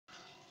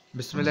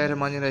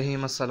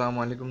बिस्मिल्लाहिर्रहमानिर्रहीम। अस्सलाम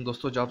वालेकुम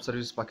दोस्तों, जॉब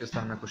सर्विस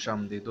पाकिस्तान में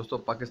खुशामदीद। दोस्तों,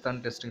 पाकिस्तान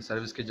टेस्टिंग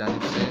सर्विस की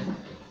जानिब से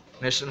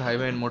national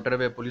highway and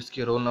motorway police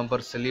की रोल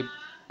नंबर स्लिप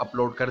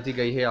अपलोड कर दी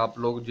गई है। आप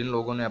लोग जिन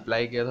लोगों ने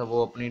अप्लाई किया था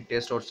वो अपनी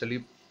टेस्ट और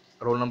slip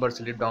roll number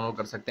slip download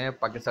कर सकते हैं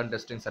पाकिस्तान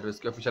टेस्टिंग सर्विस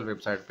की ऑफिशियल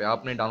वेबसाइट पे।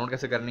 आपने डाउनलोड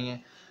कैसे करनी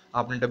है?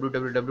 आपने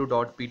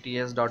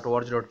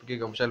www.pts.org.pk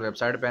की ऑफिशियल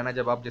वेबसाइट पे आना है।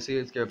 जब आप जैसे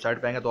इसके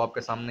वेबसाइट पे आएंगे तो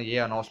आपके सामने ये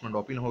अनाउंसमेंट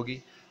ओपन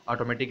होगी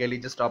ऑटोमेटिकली।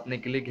 जस्ट आपने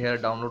क्लिक है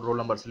डाउनलोड रोल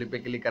नंबर स्लिप पे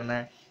क्लिक करना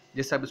है।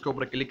 जिससे आप इसके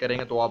ऊपर क्लिक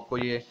करेंगे तो आपको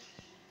ये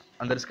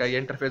अंदर इसका ये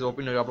इंटरफेस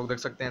ओपन होगा। आप लोग देख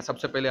सकते हैं।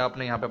 सबसे पहले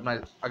आपने यहाँ पे अपना,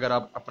 अगर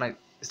आप अपना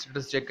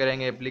स्टेटस चेक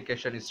करेंगे,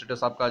 एप्लीकेशन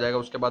स्टेटस आपका आ जाएगा।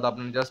 उसके बाद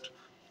आपने just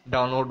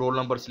download roll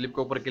number slip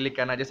के ऊपर क्लिक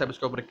करना है। जैसे आप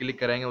इसके ऊपर क्लिक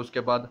करेंगे उसके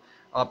बाद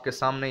आपके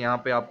सामने यहाँ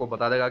पे आपको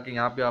बता देगा कि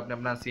यहाँ पे आपने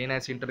अपना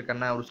CNS इंटर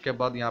करना है। और उसके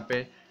बाद यहाँ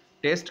पे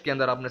टेस्ट के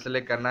अंदर आपने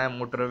सेलेक्ट करना है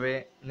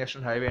motorway,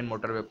 national highway and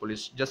motorway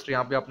police. Just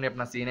यहाँ पे आपने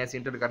अपना CNS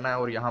इंटर करना है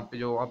और यहाँ पे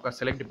जो आपका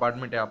सेलेक्ट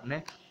डिपार्टमेंट है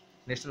आपने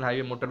national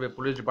highway motorway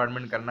police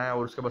department करना है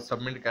और उसके बाद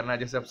सबमिट करना है।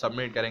 जैसे आप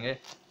सबमिट करेंगे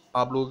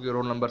आप लोगों की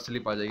रोल नंबर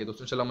स्लिप आ जाएगी।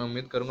 दोस्तों चलो, मैं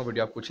उम्मीद करूँगा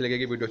वीडियो आपको अच्छी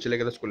लगेगी। वीडियो अच्छी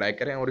लगे तो उसको लाइक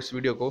करें और इस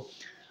वीडियो को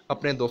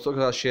अपने दोस्तों के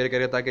साथ शेयर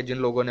करें ताकि जिन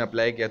लोगों ने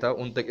अप्लाई किया था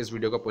उन तक इस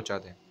वीडियो को पहुँचा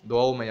दें।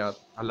 दुआओं में याद।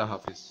 अल्लाह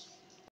हाफिज़।